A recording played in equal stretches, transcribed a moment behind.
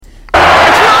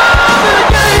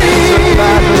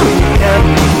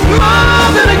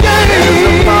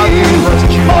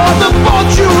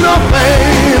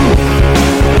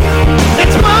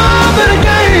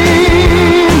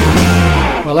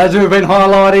as we've been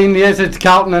highlighting, yes, it's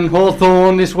Carlton and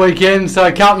Hawthorn this weekend.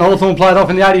 So Carlton Hawthorn played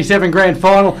off in the 87 grand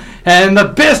final, and the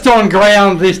best on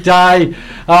ground this day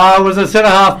was a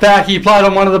centre-half back. He played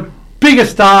on one of the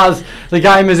biggest stars the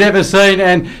game has ever seen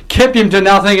and kept him to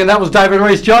nothing, and that was David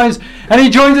Rhys-Jones. And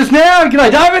he joins us now. G'day,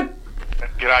 David.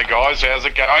 G'day, guys. How's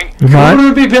it going?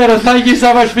 Couldn't be better. Thank you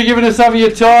so much for giving us some of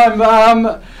your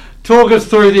time. Talk us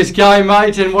through this game,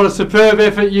 mate, and what a superb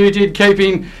effort you did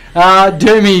keeping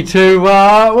Doomy to,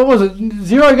 what was it,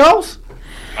 0 goals?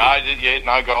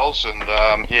 No goals, and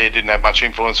didn't have much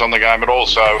influence on the game at all,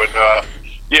 so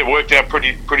it worked out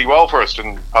pretty well for us,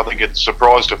 and I think it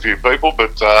surprised a few people,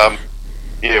 but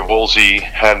Wolsey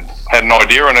had an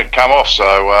idea and it come off, so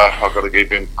I've got to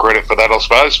give him credit for that, I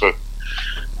suppose,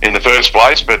 in the first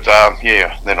place, but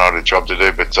then I had a job to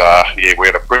do, but we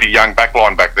had a pretty young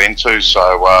backline back then too,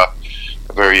 so a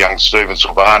very young Stephen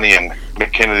Silvani and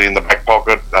Mick Kennedy in the back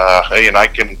pocket. Ian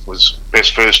Aitken was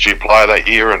best first year player that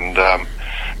year, and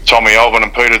Tommy Alvin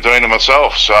and Peter Dean and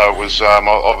myself, so it was I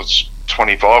was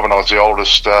 25 and I was the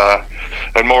oldest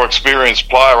and more experienced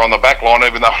player on the back line,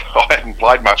 even though I hadn't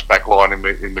played much back line in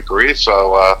my career,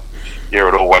 so it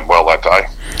all went well that day.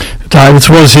 David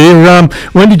was here.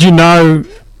 When did you know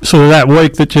sort of that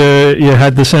week that you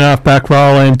had the centre-half back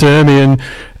role and Dermy,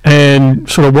 and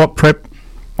sort of what prep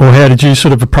or how did you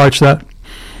sort of approach that?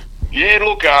 Yeah,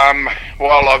 look,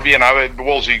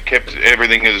 Wolsey kept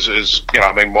everything as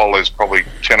while there's probably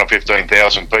 10 or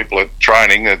 15,000 people at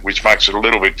training, which makes it a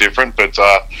little bit different, but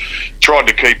tried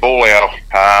to keep all our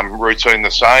routine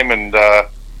the same, and I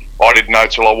didn't know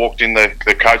till I walked in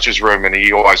the coach's room, and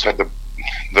he always had the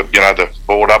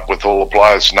board up with all the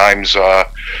players' names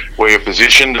where you're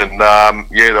positioned, and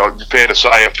fair to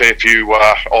say a fair few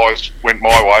eyes went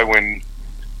my way when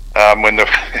they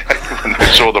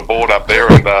saw the board up there,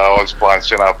 and I was playing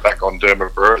centre back on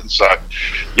Dermot Burton. So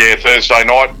Thursday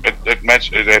night it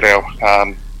matched at our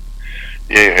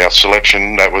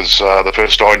selection. That was the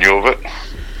first I knew of it.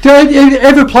 Did you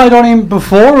ever played on him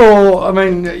before, or I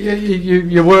mean,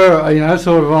 you were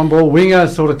sort of on ball winger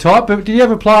sort of type, but did you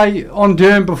ever play on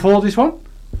Derm before this one?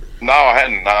 No, I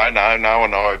hadn't. No,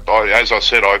 and I as I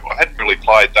said, I hadn't really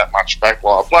played that much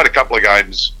backline. I played a couple of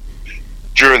games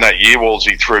during that year.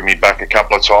 Wolsey threw me back a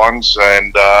couple of times,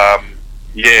 and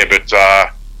it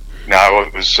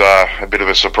was a bit of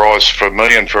a surprise for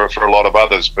me and for a lot of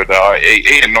others. But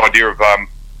he had an idea of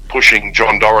pushing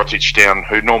John Dorotich down,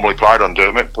 who normally played on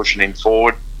Dermot, pushing him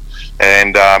forward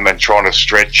and trying to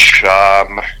stretch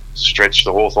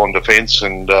the Hawthorn defence,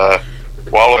 and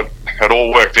it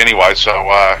all worked anyway,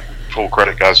 so full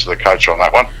credit goes to the coach on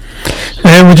that one.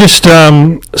 And we just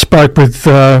spoke with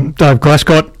Dave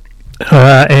Glascott,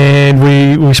 and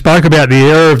we spoke about the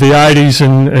era of the 80s,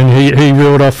 and he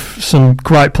reeled off some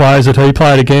great players that he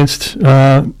played against.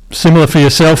 Similar for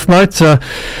yourself, mate. You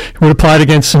would have played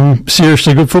against some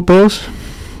seriously good footballers.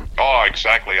 Oh,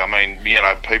 exactly. I mean,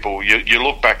 people, you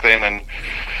look back then, and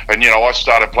I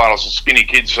started playing. I was a skinny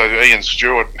kid, so Ian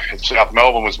Stewart at South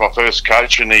Melbourne was my first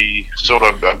coach, and he sort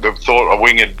of thought a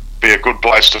wing would be a good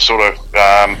place to sort of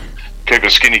keep a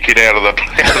skinny kid out of the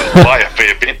play a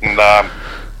fair bit, and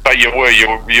but you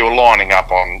were lining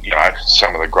up on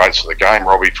some of the greats of the game,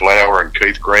 Robbie Flower and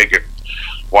Keith Gregg and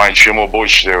Wayne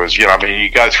Schimmelbusch. There was you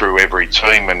go through every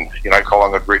team, and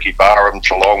Collingwood, Ricky Barham,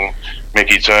 Geelong,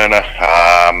 Mickey Turner,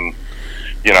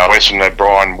 Essendon had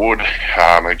Brian Wood,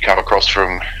 who'd come across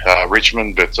from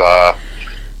Richmond, but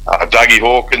Dougie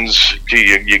Hawkins.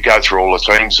 You go through all the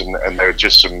teams, and there were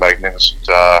just some magnificent.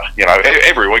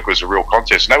 Every week was a real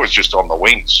contest, and that was just on the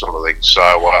wings sort of thing.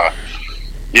 So.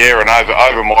 And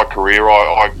over my career,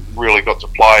 I really got to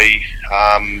play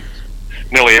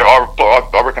nearly.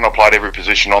 I reckon I played every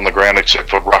position on the ground except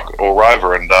for ruck or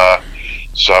rover, and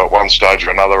so at one stage or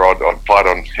another, I'd played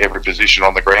on every position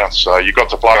on the ground. So you got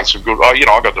to play on some good. I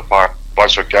got to play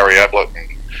places like Gary Ablett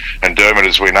and Dermot,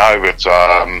 as we know, but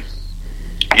some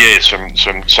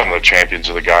of the champions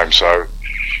of the game. So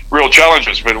real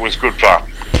challenges, but it was good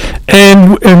fun.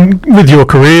 And with your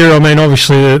career, I mean,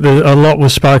 obviously a lot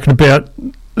was spoken about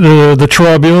the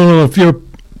tribunal of your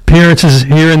appearances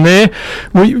here and there.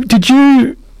 Were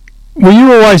you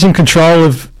always in control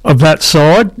of that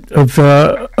side of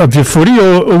your footy,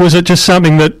 or was it just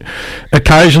something that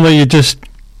occasionally you just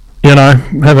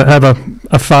have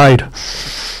a fade?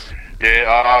 Yeah,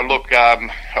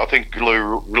 I think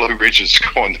Lou Richards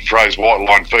coined the phrase "white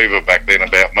line fever" back then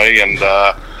about me, and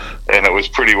it was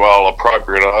pretty well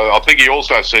appropriate. I think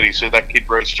he said that kid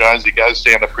Rhys-Jones, he goes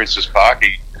down to Princess Park,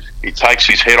 he takes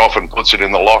his head off and puts it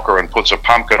in the locker and puts a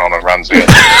pumpkin on and runs out.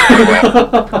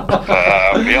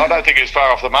 I don't think he's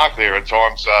far off the mark there at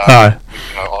times.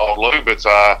 Old Lou, but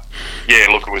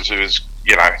look, it was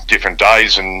different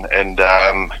days and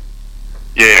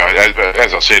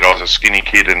as I said, I was a skinny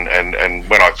kid, and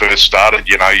when I first started,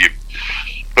 you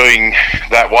being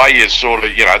that way, you sort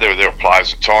of, there were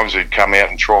players at times who'd come out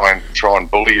and try and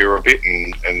bully you a bit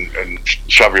and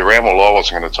shove you around. Well, I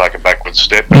wasn't going to take a backward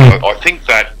step. But I think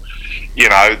that,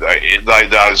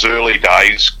 those early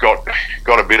days got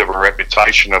a bit of a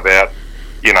reputation about,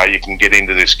 you can get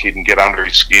into this kid and get under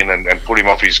his skin and put him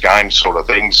off his game, sort of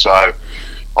thing. So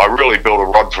I really built a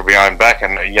rod for my own back,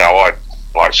 and I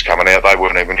blokes coming out, they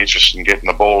weren't even interested in getting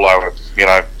the ball. They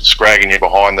were, scragging you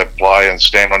behind the play and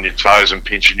stand on your toes and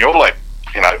pinching your leg,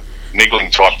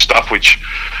 niggling type stuff, which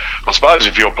I suppose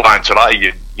if you're playing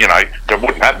today, that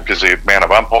wouldn't happen because the amount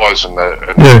of umpires and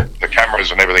the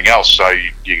cameras and everything else, so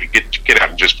you get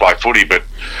out and just play footy. But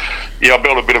I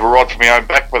built a bit of a rod for my own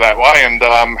back for that way,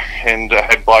 and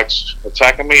had blokes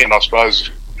attacking me, and I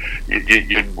suppose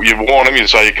you warn them, you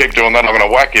say, you keep doing that, I'm going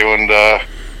to whack you, and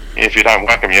if you don't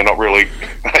whack them, you're not really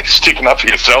sticking up for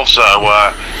yourself. So,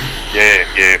 a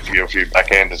few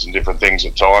backhanders and different things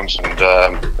at times. And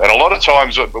a lot of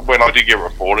times when I did get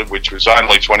reported, which was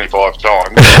only 25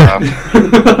 times,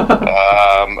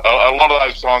 a lot of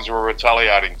those times were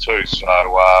retaliating too. So,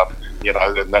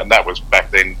 and that was back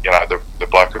then, the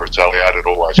bloke who retaliated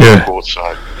always got caught.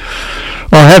 So,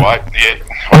 I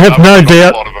have no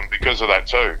doubt. A lot of them because of that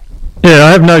too. Yeah,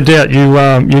 I have no doubt you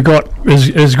got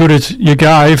as good as you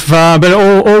gave, but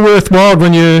all worthwhile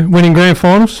when you're winning grand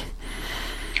finals.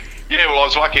 Yeah, well, I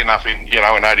was lucky enough in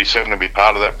 '87 to be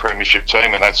part of that premiership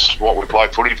team, and that's what we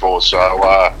played footy for. So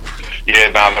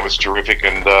that was terrific,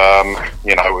 and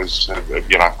it was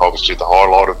obviously the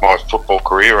highlight of my football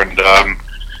career, and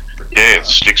it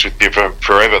sticks with you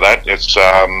forever. That it's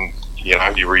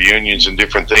your reunions and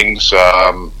different things.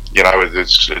 That's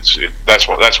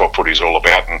what footy's all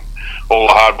about, and all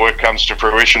the hard work comes to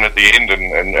fruition at the end,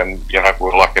 and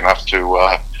we're lucky enough to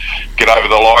get over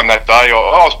the line that day.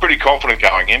 I was pretty confident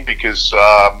going in because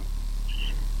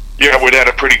we'd had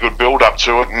a pretty good build up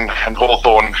to it, and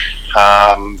Hawthorn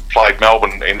played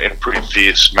Melbourne in a pretty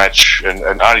fierce match,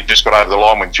 and only just got over the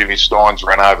line when Jimmy Steins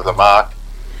ran over the mark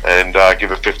and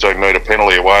give a 15-metre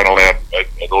penalty away, and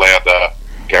allowed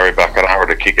Gary Buckenara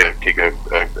to kick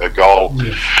a goal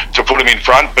to put him in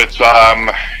front. But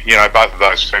both of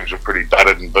those teams were pretty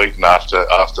battered and beaten after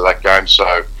that game,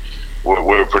 so we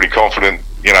were pretty confident.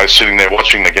 Sitting there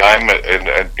watching the game,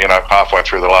 and halfway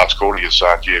through the last quarter, you're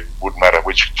saying, it wouldn't matter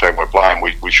which team we're playing,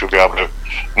 we should be able to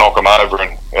knock them over.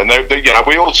 And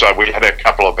we had a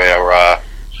couple of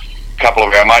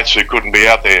our mates who couldn't be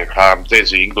out there.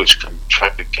 There's the English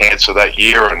contracted cancer that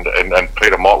year, and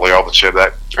Peter Motley obviously had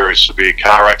that very severe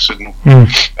car accident.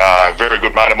 Very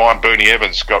good mate of mine, Booney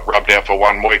Evans, got rubbed out for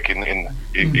 1 week in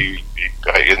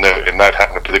that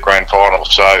happened to be the grand final.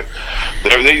 So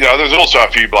there's also a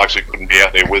few blokes that couldn't be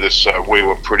out there with us. So we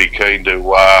were pretty keen to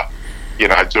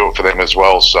do it for them as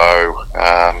well. So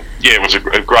it was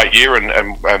a great year and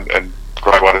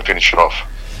great way to finish it off.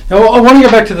 Now, I want to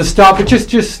go back to the start, but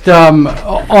just on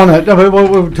it. I mean,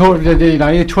 we've talked.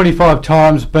 You're 25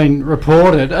 times been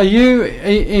reported. Are you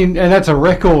in? And that's a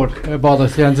record by the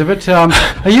sounds of it.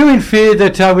 Are you in fear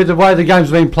that with the way the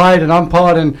game's been played and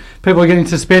umpired and people are getting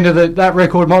suspended, that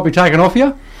record might be taken off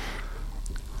you?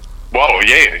 Well,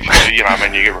 yeah. You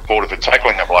get reported for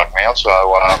tackling a bloke now,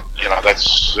 so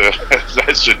that's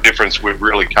the difference we've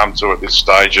really come to at this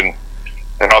stage, and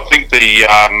I think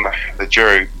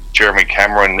the Jeremy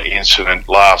Cameron incident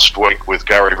last week with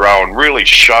Gary Rowan really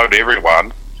showed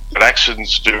everyone that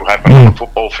accidents do happen on the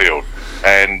football field.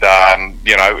 And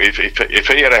if he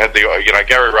had the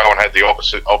Gary Rowan had the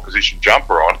opposition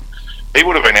jumper on, he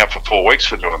would have been out for 4 weeks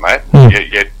for doing that.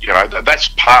 Yet that's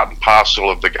part and parcel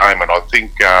of the game, and I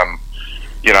think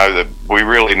that we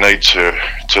really need to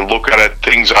look at it.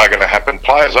 Things are going to happen.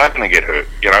 Players are going to get hurt.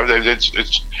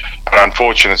 It's an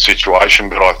unfortunate situation,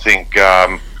 but I think.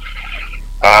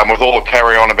 With all the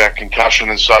carry on about concussion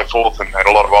and so forth, and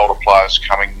a lot of older players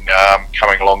coming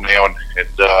along now and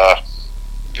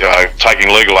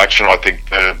taking legal action, I think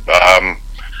they've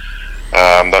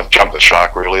jumped the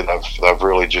shark. Really, they've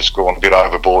really just gone a bit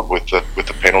overboard with the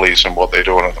penalties and what they're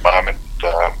doing at the moment.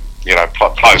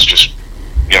 Players just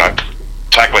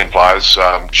tackling players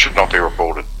should not be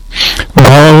reported.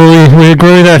 Well, we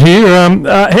agree with that here. And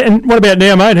what about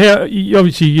now, mate?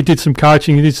 Obviously you did some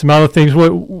coaching, you did some other things.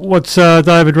 What's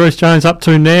David Rhys-Jones up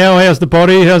to now? How's the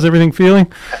body? How's everything feeling?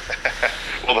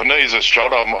 Well, the knees are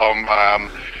shot. I'm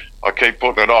I keep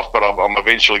putting it off, but I'm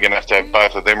eventually going to have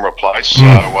both of them replaced. So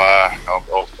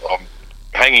I'm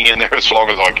hanging in there as long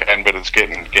as I can, but it's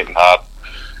getting hard.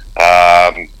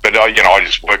 But I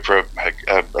just work for a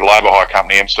labour hire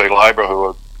company, MC Labour, who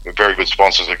are very good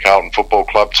sponsors of Carlton Football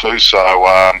Club too.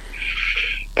 So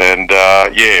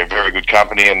very good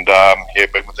company, and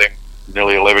been with them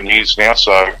nearly 11 years now.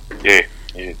 So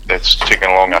that's ticking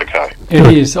along okay. It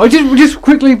is. I just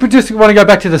want to go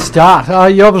back to the start.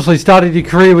 You obviously started your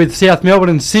career with South Melbourne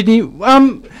and Sydney. I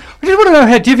just want to know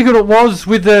how difficult it was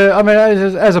with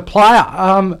as a player,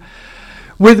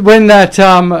 when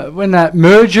that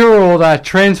merger or that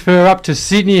transfer up to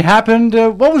Sydney happened.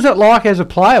 What was that like as a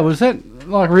player? Was that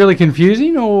like really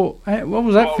confusing, or what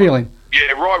was that feeling?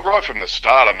 Yeah, right from the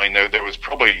start. I mean, there was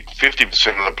probably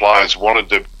 50% of the players wanted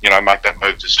to, make that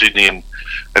move to Sydney, and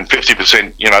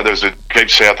 50%, there was a deep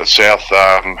south of south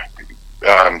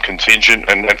contingent,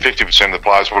 and 50% of the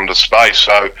players wanted to stay.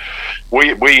 So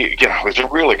we it was a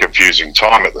really confusing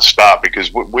time at the start,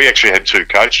 because we actually had two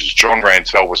coaches. John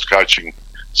Rantel was coaching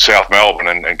South Melbourne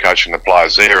and coaching the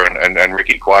players there, and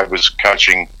Ricky Quaid was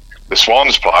coaching the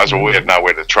Swans players. Well, we had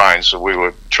nowhere to train, so we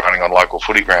were training on local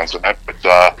footy grounds and that.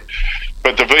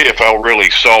 But the VFL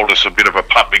really sold us a bit of a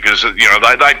pup, because they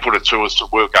put it to us that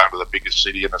we're going to the biggest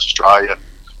city in Australia.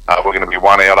 We're going to be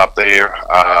one out up there.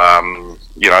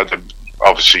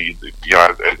 Obviously,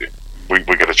 we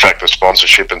got to check the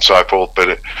sponsorship and so forth.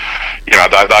 But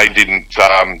they didn't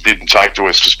take to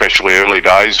us, especially early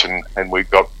days, and we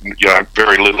got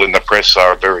very little in the press. They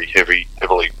were very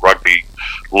heavily rugby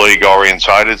league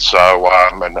orientated. So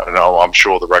I'm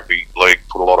sure the rugby league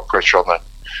put a lot of pressure on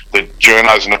the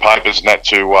journos and the papers and that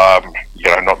to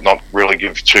not really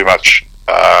give too much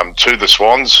to the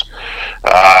Swans.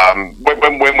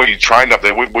 When we trained up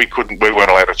there, we weren't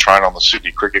allowed to train on the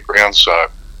Sydney cricket ground, so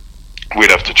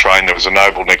we'd have to train. There was an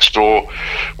oval next door.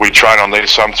 We'd train on there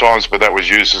sometimes, but that was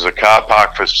used as a car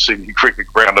park for Sydney cricket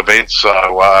ground events.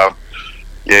 So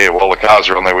while the cars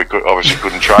are on there, we obviously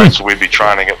couldn't train, so we'd be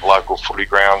training at local footy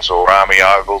grounds or army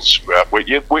ovals. We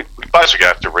basically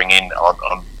have to ring in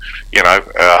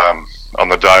on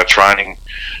the day of training,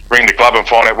 ring the club and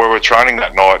find out where we're training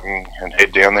that night, and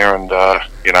head down there. And a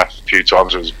few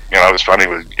times it was funny.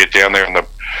 We'd get down there and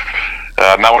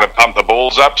no one had pumped the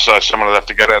balls up, so someone would have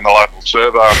to go down the local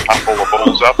servo and pump all the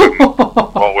balls up, and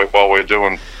while we're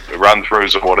doing run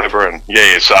throughs or whatever. And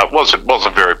so it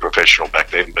wasn't very professional back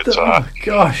then. But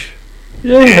gosh,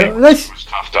 it was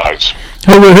tough days.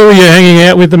 Who were you hanging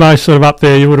out with the most sort of up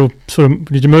there? You would have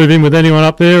did you move in with anyone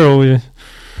up there, or?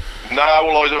 No,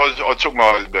 well, I took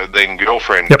my then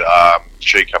girlfriend. Yep.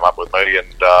 She came up with me,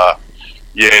 and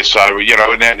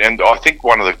and I think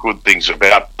one of the good things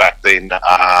about back then, and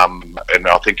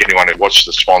I think anyone who watched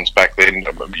the Swans back then,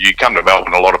 you come to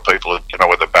Melbourne, a lot of people,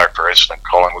 whether back for Essendon,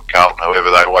 Collingwood, Carlton,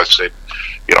 whoever, they always said,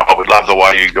 I would love the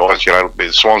way you guys, the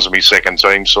Swans are my second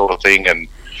team sort of thing, and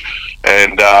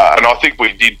I think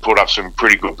we did put up some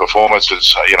pretty good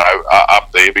performances,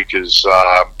 up there, because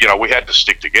we had to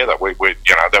stick together. We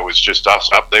that was just us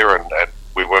up there, and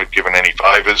we weren't given any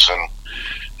favours, so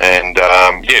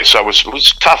it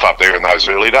was tough up there in those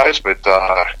early days. But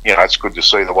it's good to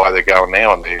see the way they're going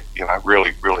now, and they're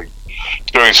really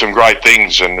doing some great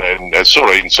things, and it sort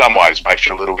of in some ways makes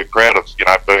you a little bit proud of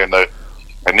being the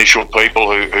initial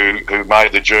people who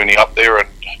made the journey up there and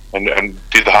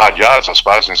did the hard yards, I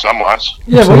suppose, in some ways.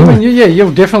 Yeah, well, I mean,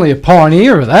 you're definitely a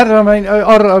pioneer of that. I mean,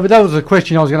 I don't know, that was the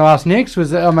question I was going to ask next,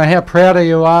 was, how proud are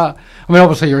you? I mean,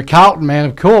 obviously you're a Carlton man,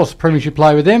 of course, premiership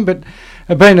play with them, but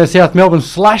being a South Melbourne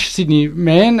 / Sydney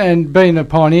man and being a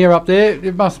pioneer up there,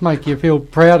 it must make you feel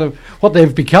proud of what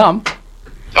they've become.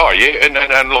 Oh yeah,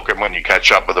 and look, and when you catch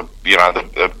up with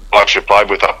the blokes you played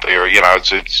with up there,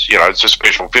 it's a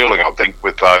special feeling, I think,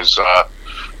 with those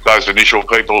initial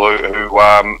people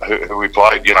who we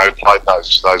played, played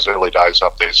those early days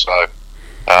up there. So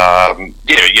I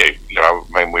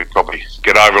mean, we probably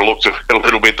get overlooked a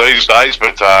little bit these days,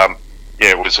 but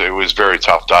it was very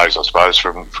tough days, I suppose,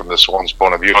 from the Swans'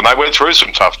 point of view, and they went through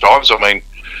some tough times. I mean,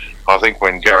 I think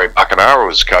when Gary Buckenara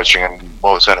was coaching, and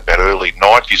what was that, about early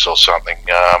 90s or something,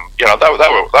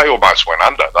 they almost went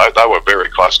under. They were very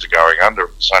close to going under.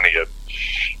 It was only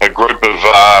a group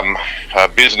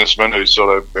of businessmen who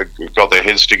sort of got their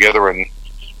heads together and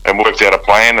worked out a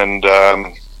plan, and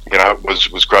it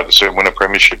was great to see them win a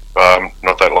premiership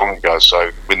not that long ago. So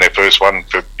win their first one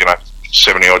for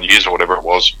 70 odd years or whatever it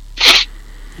was.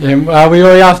 Yeah, we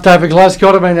already asked David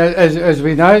Glasgow. I mean, as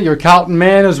we know, you're a Carlton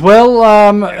man as well.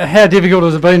 How difficult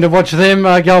has it been to watch them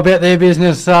go about their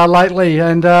business lately?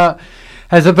 And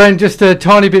has it been just a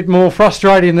tiny bit more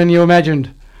frustrating than you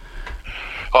imagined?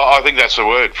 I think that's the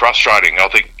word, frustrating. I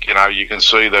think, you can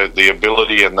see the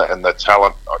ability and the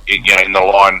talent, in the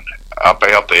line up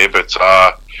out there, but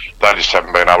they just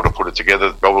haven't been able to put it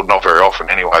together. Well, not very often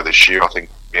anyway this year. I think,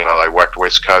 they whacked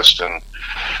West Coast and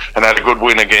had a good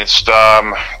win against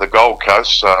the Gold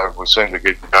Coast. So we seem to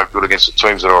go good against the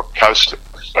teams that are coast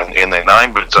in their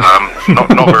name, but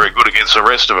not very good against the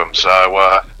rest of them.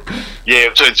 So,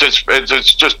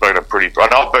 it's just been a pretty...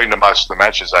 And I've been to most of the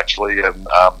matches, actually, and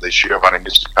this year I've only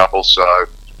missed a couple, so...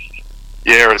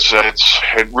 Yeah,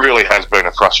 it really has been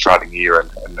a frustrating year,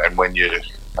 and when you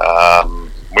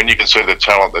can see the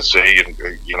talent that's there, I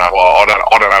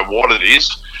don't know what it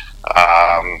is,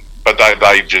 but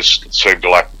they just seem to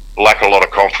lack a lot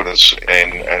of confidence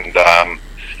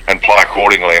and play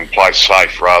accordingly and play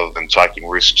safe rather than taking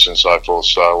risks and so forth.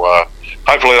 So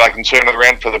hopefully they can turn it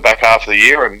around for the back half of the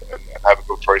year and have a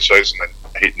good pre-season and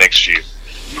hit next year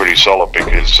pretty solid,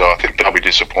 because I think they'll be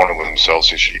disappointed with themselves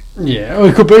this year. Yeah, well,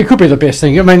 it could be the best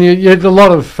thing. I mean, you had a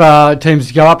lot of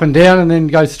teams go up and down and then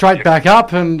go straight back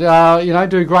up and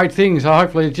do great things. So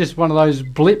hopefully it's just one of those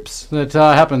blips that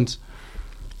happens.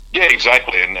 Yeah,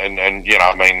 exactly. And I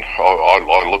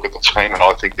look at the team and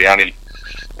I think the only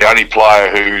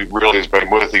player who really has been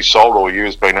worth his salt all year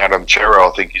has been Adam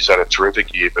Chero. I think he's had a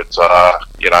terrific year, but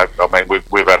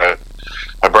we've had a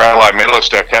Brownlow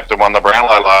medalist. Our captain won the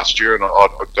Brownlow last year, and I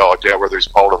doubt whether he's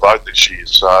polled a vote this year.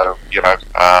 So,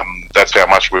 that's how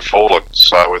much we've fallen.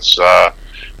 So it's,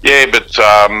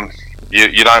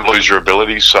 you don't lose your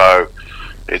ability. So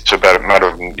it's about a matter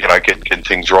of, getting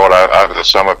things right over the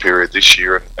summer period this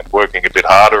year and working a bit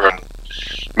harder and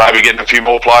maybe getting a few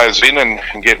more players in and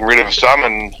getting rid of some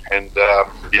and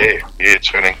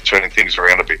turning things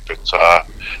around a bit. But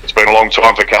it's been a long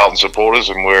time for Carlton supporters,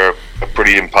 and we're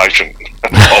pretty impatient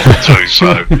of it too. So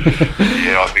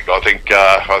I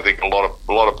think a lot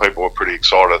of people were pretty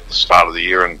excited at the start of the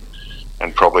year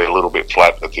and probably a little bit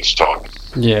flat at this time.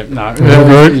 Yeah, no,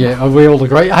 we all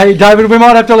agree. Hey, David, we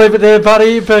might have to leave it there,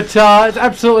 buddy, but it's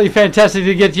absolutely fantastic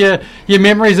to get your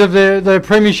memories of the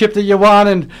premiership that you won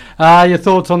and your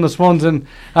thoughts on the Swans and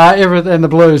everything and the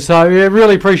Blues. So, yeah,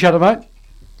 really appreciate it, mate.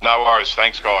 No worries.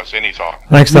 Thanks, guys. Anytime.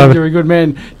 Thanks, David. You're a good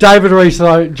man. David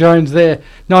Rhys-Jones there,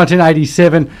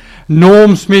 1987.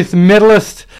 Norm Smith medalist.